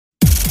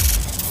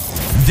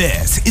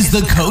This is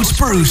the Coach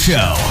Bru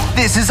Show.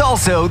 This is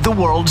also the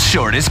world's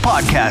shortest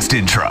podcast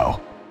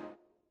intro.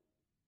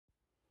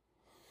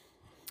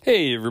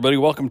 Hey, everybody.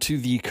 Welcome to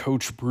the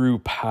Coach Bru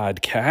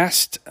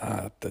podcast.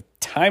 The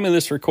time of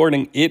this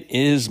recording, it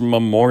is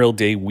Memorial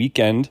Day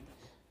weekend,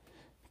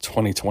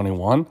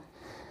 2021.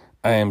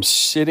 I am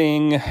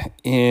sitting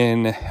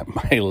in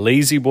my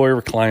lazy boy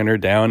recliner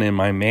down in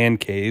my man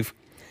cave,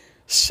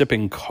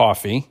 sipping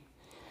coffee.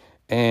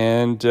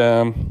 And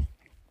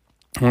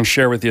I'm going to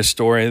share with you a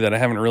story that I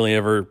haven't really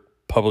ever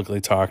publicly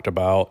talked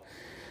about,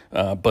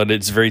 but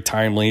it's very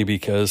timely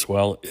because,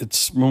 well,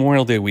 it's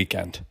Memorial Day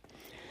weekend.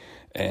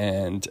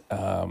 And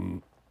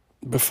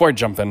before I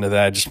jump into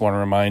that, I just want to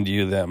remind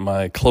you that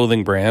my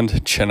clothing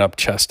brand, Chin Up,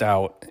 Chest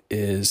Out,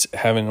 is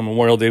having a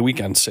Memorial Day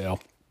weekend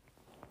sale.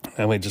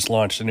 And we just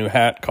launched a new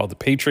hat called the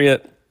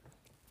Patriot.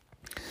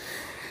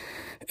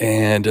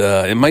 And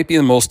it might be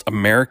the most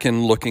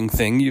American-looking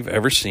thing you've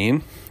ever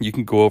seen. You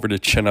can go over to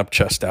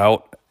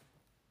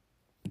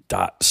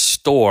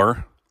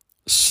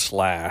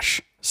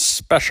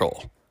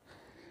chinupchestout.store/special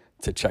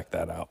to check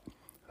that out.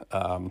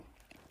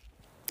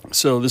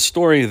 So the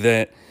story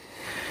that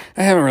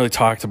I haven't really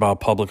talked about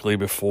publicly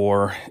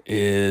before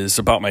is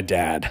about my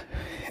dad.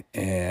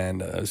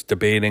 And I was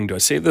debating, do I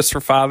save this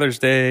for Father's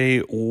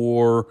Day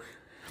or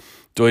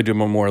do I do a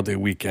Memorial Day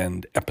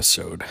weekend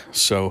episode?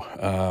 So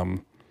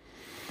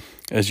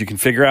as you can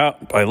figure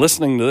out by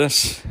listening to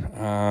this,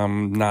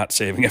 I'm not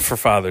saving it for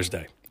Father's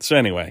Day. So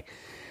anyway,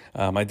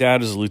 my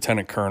dad is a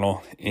lieutenant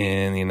colonel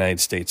in the United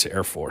States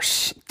Air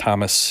Force,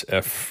 Thomas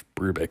F.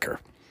 Brubaker.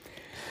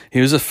 He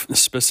was a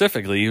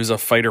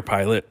fighter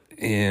pilot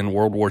in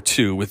World War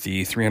II with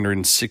the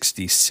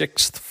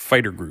 366th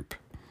Fighter Group.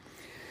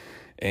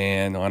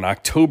 And on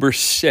October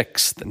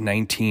 6th,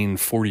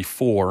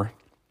 1944,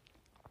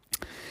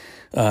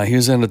 he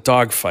was in a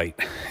dogfight,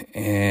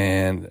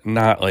 and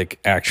not like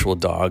actual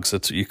dogs.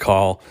 That's what you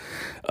call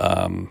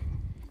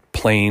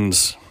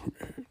planes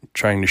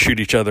trying to shoot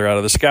each other out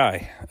of the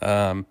sky.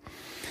 And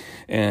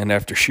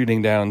after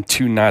shooting down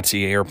two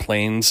Nazi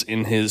airplanes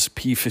in his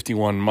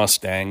P-51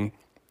 Mustang,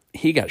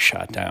 he got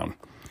shot down.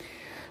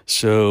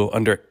 So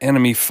under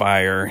enemy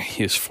fire,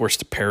 he was forced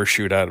to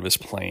parachute out of his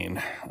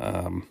plane.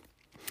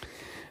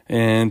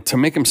 And to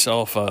make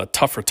himself a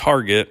tougher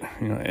target,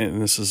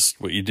 and this is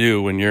what you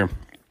do when you're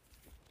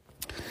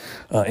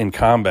in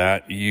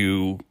combat,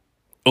 you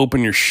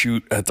open your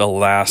chute at the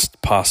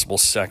last possible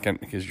second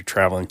because you're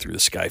traveling through the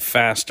sky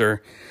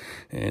faster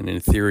and in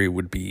theory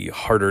would be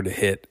harder to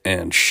hit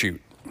and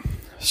shoot.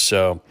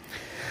 So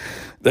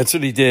that's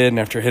what he did. And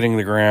after hitting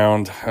the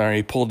ground,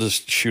 he pulled his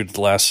chute at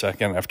the last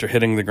second. After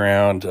hitting the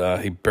ground,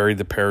 he buried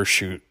the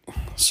parachute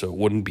so it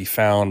wouldn't be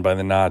found by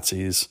the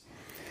Nazis.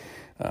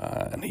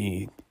 And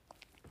he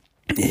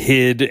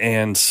hid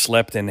and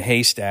slept in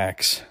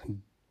haystacks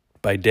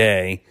by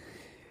day,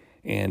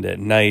 and at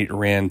night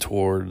ran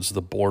towards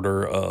the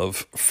border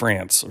of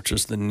France, which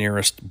is the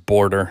nearest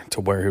border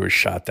to where he was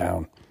shot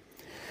down.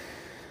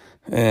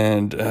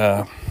 And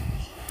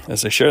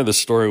as I share this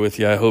story with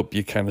you, I hope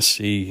you kind of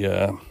see,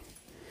 I'm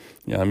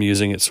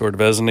using it sort of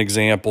as an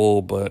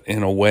example, but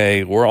in a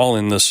way, we're all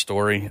in this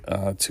story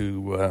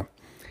to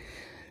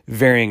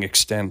varying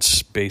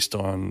extents based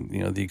on,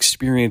 the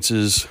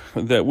experiences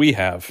that we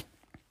have.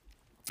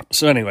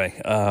 So anyway,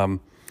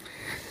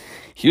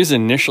 he was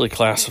initially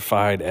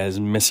classified as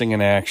missing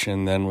in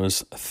action, then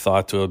was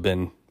thought to have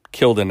been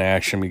killed in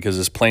action because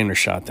his plane was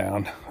shot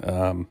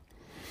down.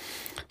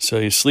 So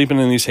he's sleeping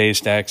in these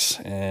haystacks,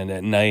 and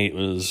at night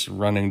was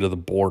running to the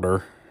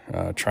border,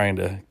 trying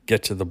to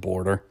get to the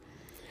border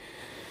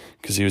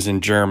because he was in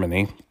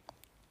Germany.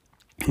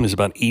 He was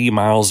about 80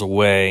 miles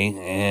away,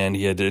 and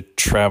he had to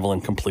travel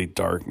in complete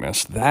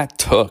darkness. That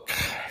took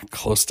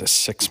close to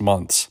 6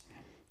 months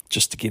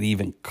just to get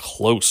even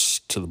close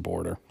to the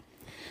border.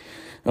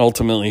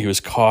 Ultimately, he was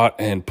caught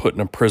and put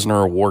in a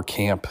prisoner of war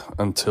camp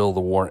until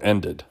the war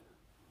ended,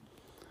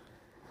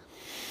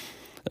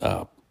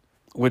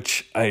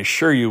 which I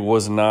assure you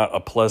was not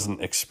a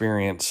pleasant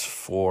experience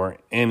for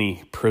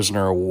any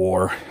prisoner of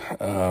war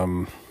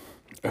who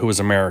was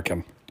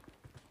American.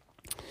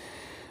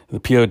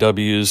 The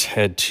POWs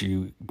had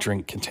to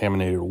drink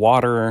contaminated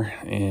water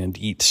and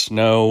eat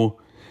snow,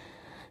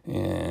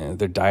 and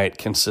their diet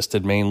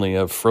consisted mainly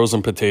of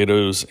frozen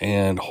potatoes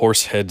and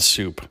horse head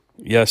soup.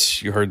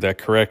 Yes, you heard that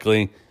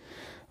correctly.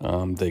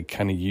 They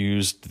kind of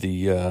used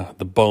the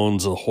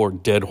bones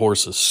of dead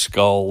horses'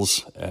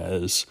 skulls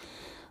as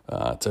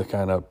to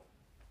kind of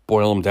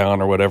boil them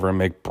down or whatever and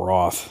make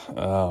broth.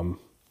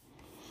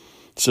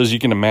 So as you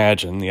can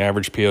imagine, the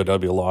average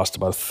POW lost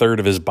about a third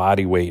of his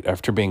body weight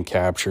after being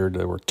captured.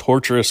 There were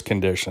torturous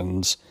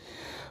conditions.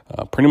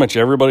 Pretty much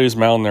everybody was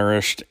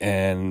malnourished,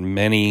 and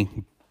many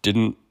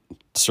didn't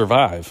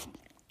survive.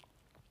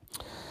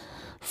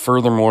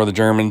 Furthermore, the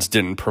Germans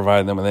didn't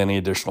provide them with any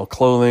additional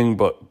clothing,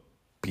 but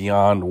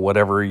beyond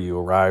whatever you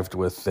arrived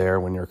with there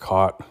when you're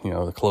caught,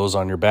 the clothes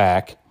on your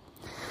back.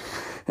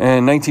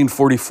 And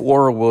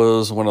 1944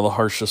 was one of the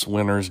harshest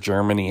winters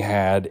Germany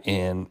had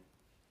in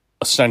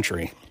a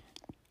century.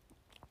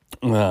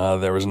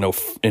 There was no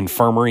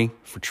infirmary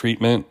for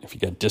treatment. If you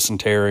got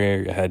dysentery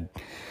or you had,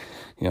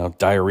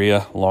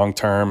 diarrhea long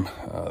term,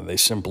 they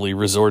simply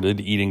resorted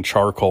to eating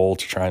charcoal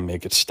to try and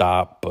make it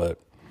stop. But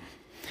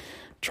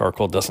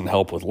charcoal doesn't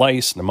help with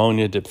lice,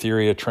 pneumonia,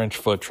 diphtheria, trench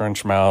foot,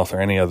 trench mouth, or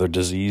any other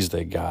disease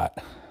they got.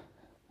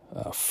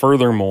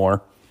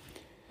 Furthermore,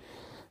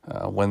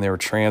 when they were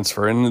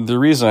transferred, and the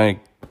reason I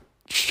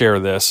share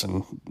this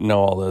and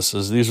know all this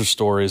is these are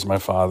stories my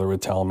father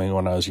would tell me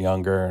when I was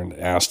younger, and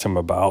asked him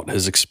about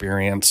his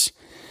experience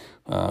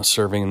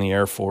serving in the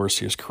Air Force.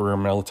 He was career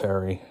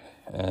military,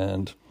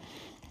 and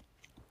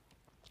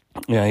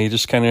he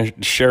just kind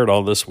of shared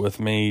all this with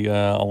me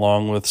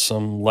along with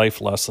some life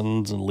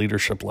lessons and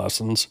leadership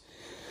lessons.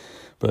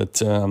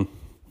 But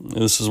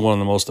this is one of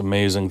the most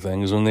amazing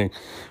things. When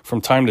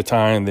from time to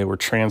time, they were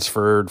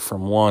transferred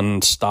from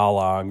one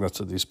stalag, that's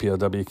what these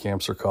POW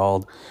camps are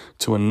called,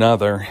 to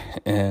another,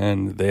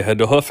 and they had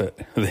to hoof it.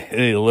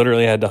 They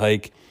literally had to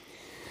hike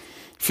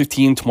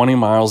 15, 20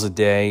 miles a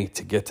day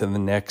to get to the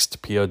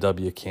next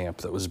POW camp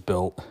that was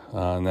built,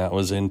 and that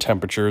was in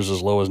temperatures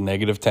as low as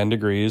negative 10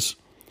 degrees.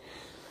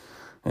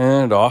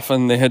 And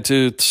often they had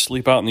to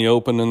sleep out in the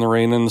open in the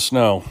rain and the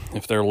snow.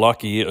 If they're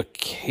lucky,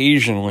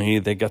 occasionally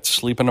they got to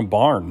sleep in a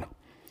barn.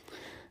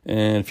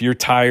 And if you're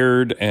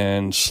tired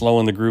and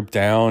slowing the group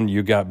down,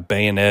 you got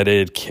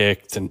bayoneted,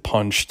 kicked, and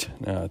punched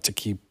to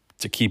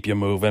keep you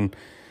moving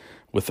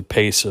with the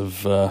pace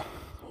of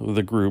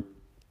the group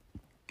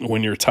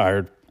when you're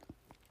tired.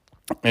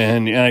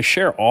 And I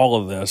share all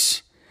of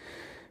this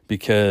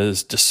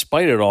because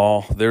despite it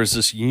all, there's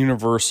this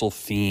universal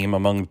theme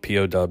among the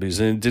POWs.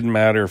 And it didn't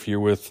matter if you're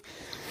with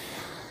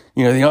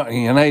the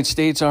United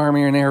States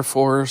Army and Air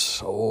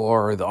Force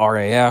or the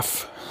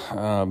RAF,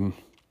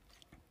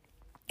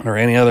 or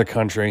any other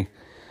country,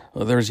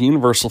 there's a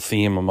universal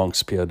theme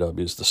amongst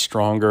POWs. The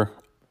stronger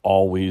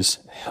always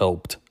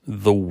helped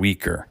the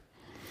weaker.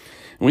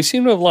 And we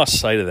seem to have lost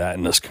sight of that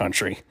in this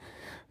country.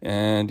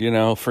 And,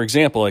 for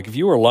example, like if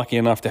you were lucky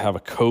enough to have a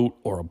coat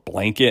or a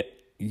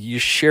blanket, you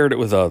shared it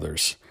with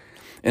others.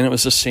 And it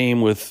was the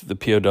same with the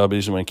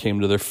POWs when it came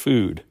to their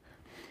food.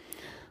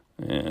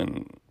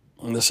 And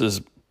this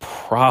is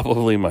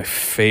probably my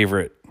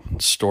favorite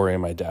story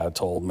my dad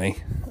told me,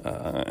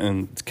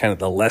 and kind of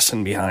the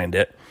lesson behind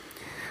it.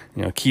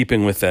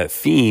 Keeping with that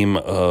theme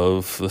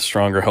of the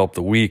stronger help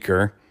the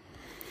weaker,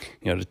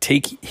 to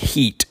take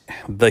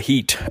the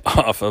heat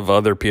off of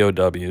other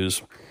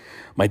POWs,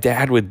 my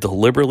dad would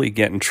deliberately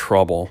get in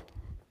trouble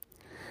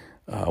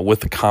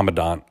with the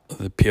commandant of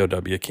the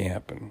POW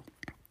camp. And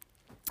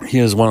he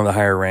is one of the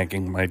higher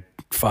ranking, my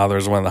father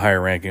is one of the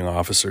higher ranking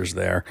officers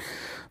there.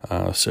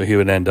 So he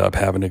would end up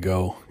having to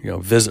go,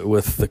 visit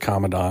with the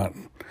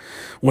commandant.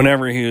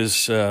 Whenever he was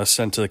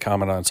sent to the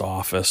commandant's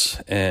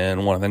office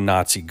and one of the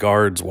Nazi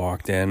guards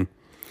walked in,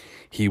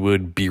 he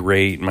would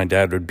my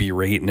dad would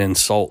berate and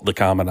insult the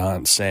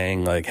commandant,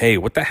 saying like, hey,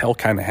 what the hell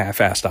kind of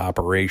half-assed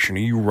operation are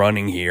you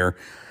running here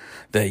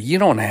that you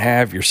don't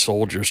have your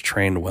soldiers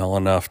trained well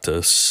enough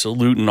to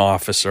salute an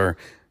officer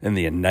in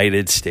the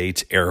United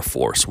States Air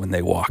Force when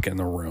they walk in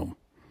the room?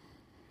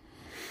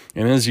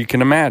 And as you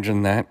can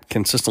imagine, that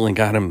consistently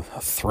got him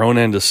thrown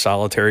into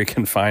solitary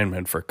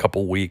confinement for a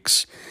couple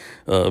weeks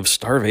of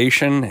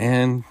starvation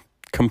and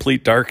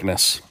complete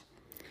darkness.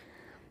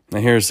 Now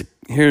here's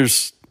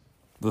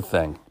the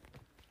thing.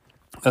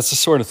 That's the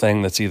sort of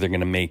thing that's either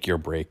going to make you or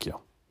break you,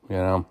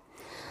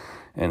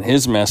 And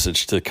his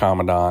message to the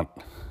commandant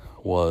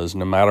was,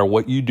 no matter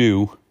what you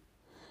do,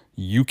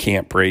 you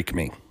can't break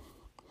me.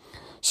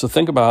 So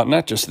think about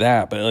not just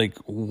that, but like,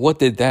 what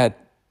did that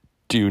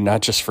do,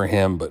 not just for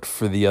him, but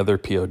for the other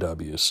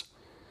POWs?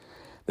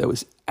 That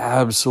was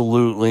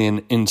absolutely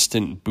an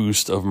instant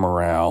boost of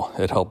morale.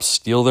 It helped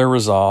steel their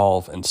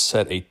resolve and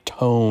set a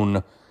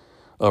tone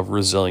of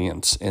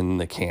resilience in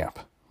the camp.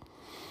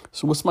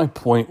 So what's my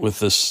point with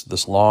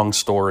this long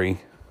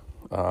story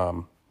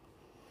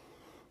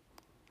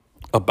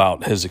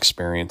about his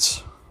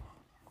experience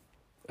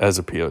as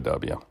a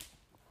POW?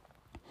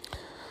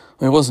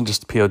 It wasn't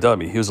just a POW.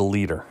 He was a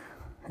leader.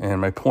 And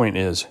my point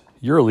is,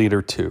 you're a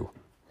leader too.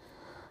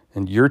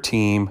 And your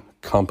team,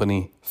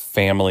 company,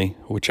 family,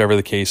 whichever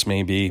the case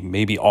may be,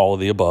 maybe all of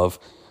the above,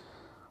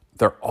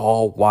 they're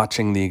all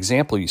watching the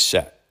example you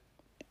set.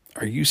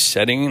 Are you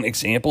setting an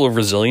example of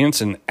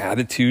resilience and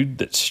attitude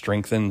that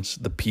strengthens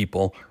the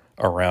people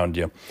around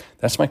you?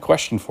 That's my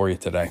question for you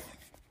today.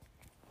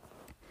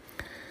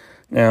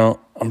 Now,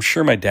 I'm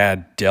sure my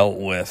dad dealt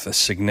with a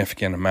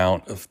significant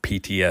amount of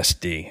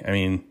PTSD. I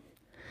mean,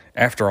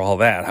 after all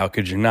that, how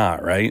could you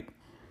not, right?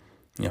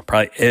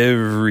 Probably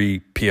every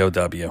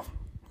POW.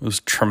 It was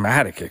a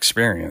traumatic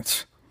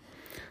experience.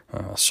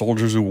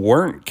 Soldiers who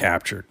weren't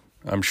captured,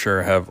 I'm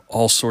sure, have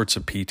all sorts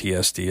of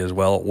PTSD as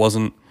well.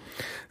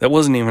 That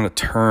wasn't even a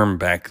term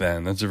back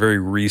then. That's a very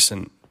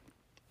recent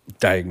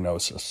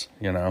diagnosis,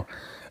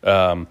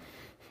 But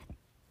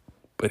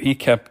he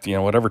kept,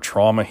 whatever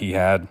trauma he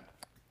had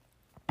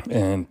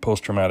and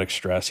post-traumatic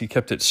stress, he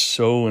kept it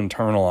so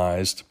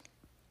internalized.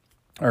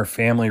 Our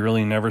family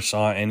really never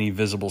saw any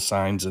visible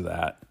signs of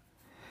that.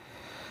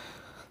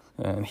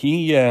 And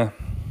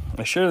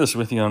I share this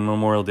with you on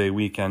Memorial Day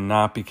weekend,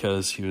 not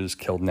because he was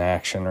killed in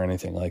action or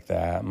anything like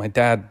that. My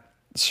dad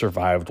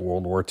survived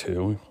World War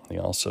II. He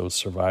also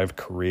survived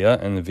Korea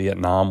and the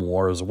Vietnam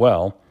War as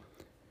well.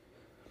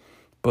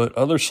 But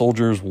other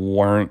soldiers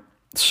weren't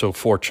so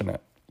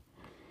fortunate.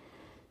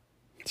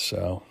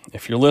 So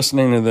if you're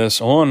listening to this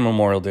on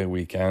Memorial Day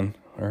weekend,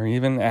 or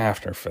even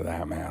after for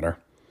that matter,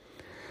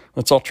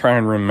 let's all try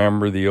and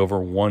remember the over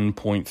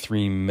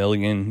 1.3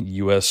 million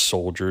U.S.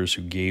 soldiers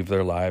who gave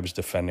their lives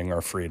defending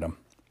our freedom.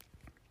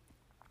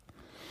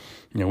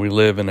 We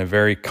live in a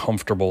very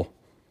comfortable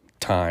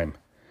time.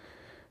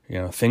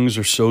 Things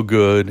are so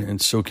good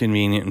and so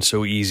convenient and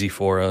so easy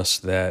for us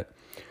that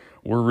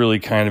we're really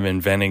kind of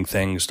inventing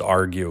things to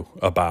argue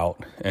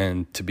about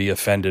and to be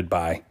offended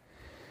by.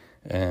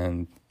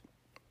 And,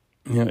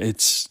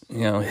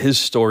 his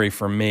story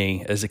for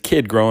me as a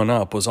kid growing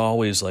up was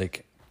always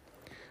like,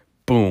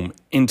 boom,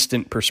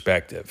 instant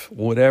perspective.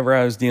 Whatever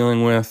I was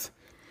dealing with,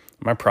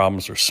 my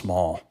problems are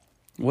small.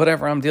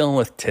 Whatever I'm dealing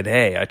with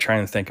today, I try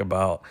and think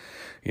about,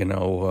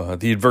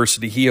 the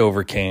adversity he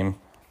overcame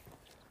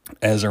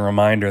as a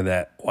reminder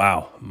that,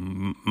 wow,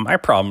 my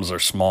problems are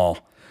small,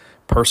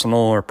 personal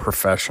or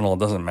professional, it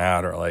doesn't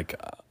matter. Like,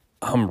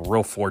 I'm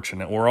real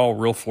fortunate. We're all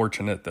real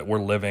fortunate that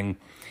we're living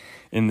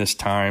in this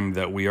time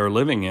that we are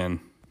living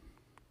in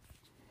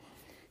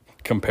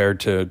compared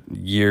to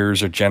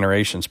years or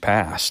generations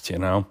past,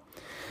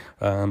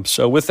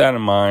 So with that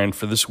in mind,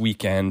 for this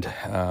weekend,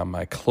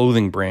 my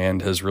clothing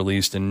brand has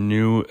released a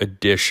new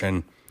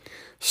edition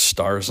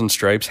Stars and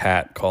Stripes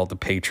hat called the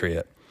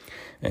Patriot.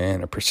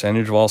 And a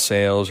percentage of all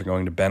sales are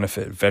going to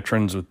benefit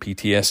veterans with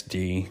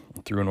PTSD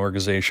through an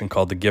organization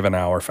called the Give an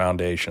Hour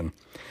Foundation.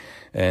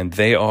 And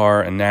they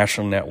are a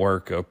national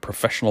network of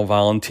professional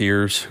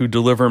volunteers who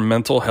deliver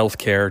mental health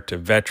care to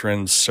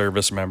veterans,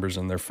 service members,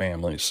 and their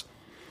families.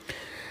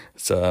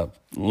 It's a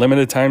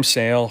limited time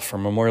sale for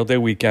Memorial Day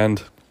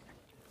weekend.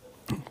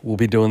 We'll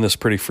be doing this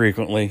pretty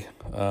frequently,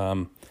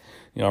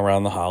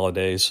 around the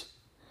holidays,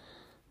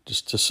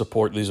 just to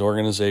support these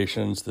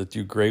organizations that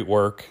do great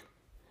work.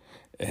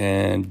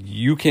 And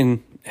you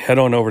can head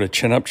on over to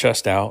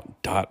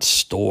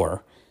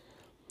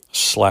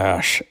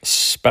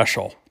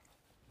chinupchestout.store/special.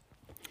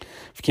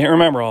 If you can't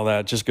remember all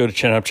that, just go to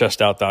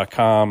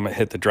chinupchestout.com,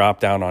 hit the drop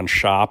down on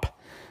shop,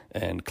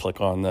 and click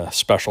on the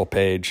special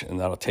page, and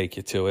that'll take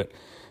you to it.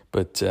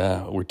 But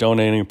we're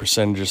donating a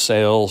percentage of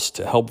sales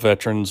to help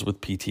veterans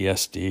with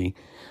PTSD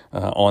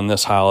on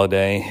this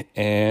holiday.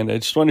 And I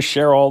just want to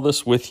share all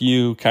this with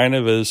you kind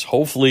of as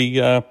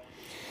hopefully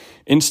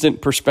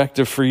instant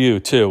perspective for you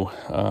too.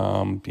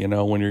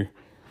 When you're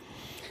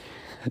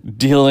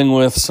dealing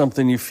with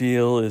something you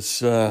feel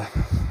is a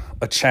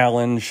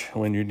challenge,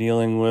 when you're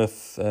dealing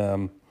with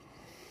a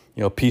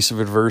piece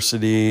of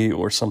adversity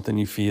or something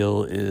you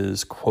feel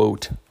is,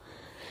 quote,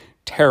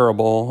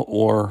 terrible,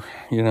 or,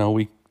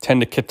 we tend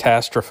to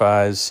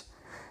catastrophize.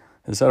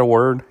 Is that a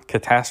word?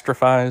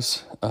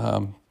 Catastrophize?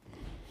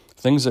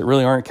 Things that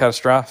really aren't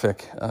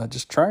catastrophic.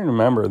 Just try and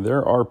remember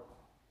there are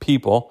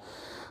people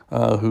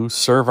who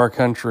serve our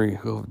country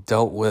who have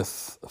dealt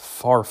with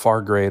far,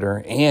 far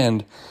greater,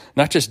 and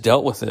not just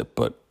dealt with it,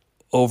 but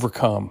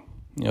overcome.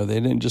 They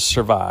didn't just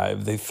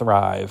survive, they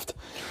thrived.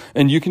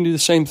 And you can do the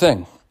same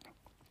thing.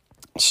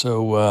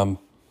 So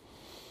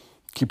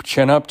keep your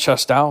chin up,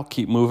 chest out,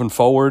 keep moving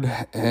forward,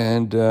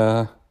 and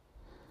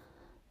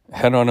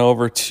head on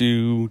over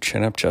to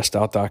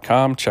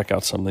chinupchestout.com. Check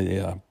out some of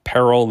the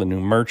apparel, the new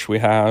merch we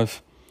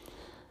have.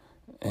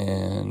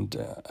 And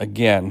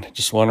again,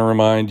 just want to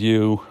remind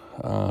you,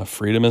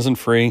 freedom isn't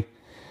free,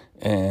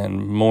 and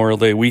Memorial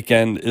Day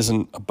weekend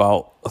isn't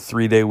about a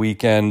 3-day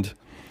weekend.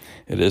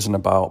 It isn't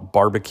about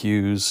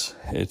barbecues.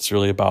 It's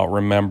really about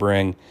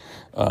remembering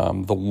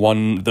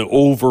the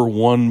over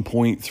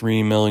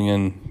 1.3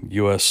 million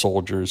U.S.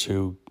 soldiers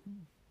who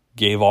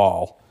gave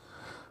all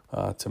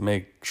to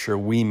make sure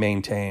we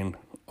maintain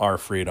our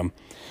freedom.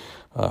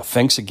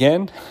 Thanks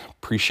again.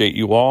 Appreciate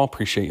you all.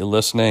 Appreciate you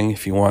listening.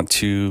 If you want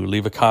to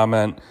leave a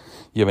comment,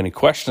 you have any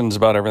questions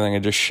about everything I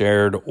just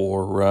shared,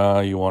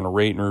 or you want to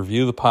rate and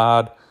review the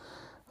pod,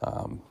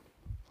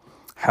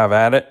 have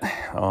at it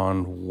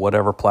on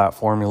whatever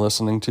platform you're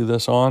listening to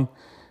this on.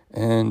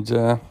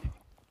 And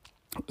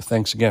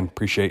thanks again.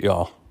 Appreciate you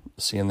all.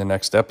 See you in the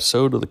next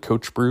episode of the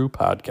Coach Brew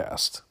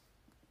Podcast.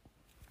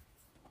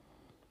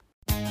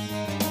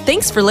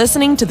 Thanks for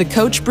listening to the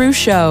Coach Brew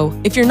Show.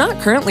 If you're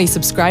not currently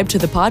subscribed to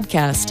the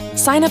podcast,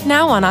 sign up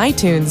now on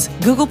iTunes,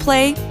 Google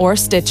Play, or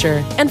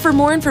Stitcher. And for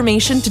more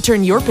information to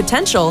turn your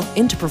potential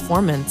into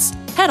performance,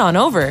 head on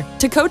over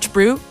to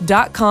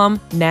coachbrew.com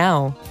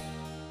now.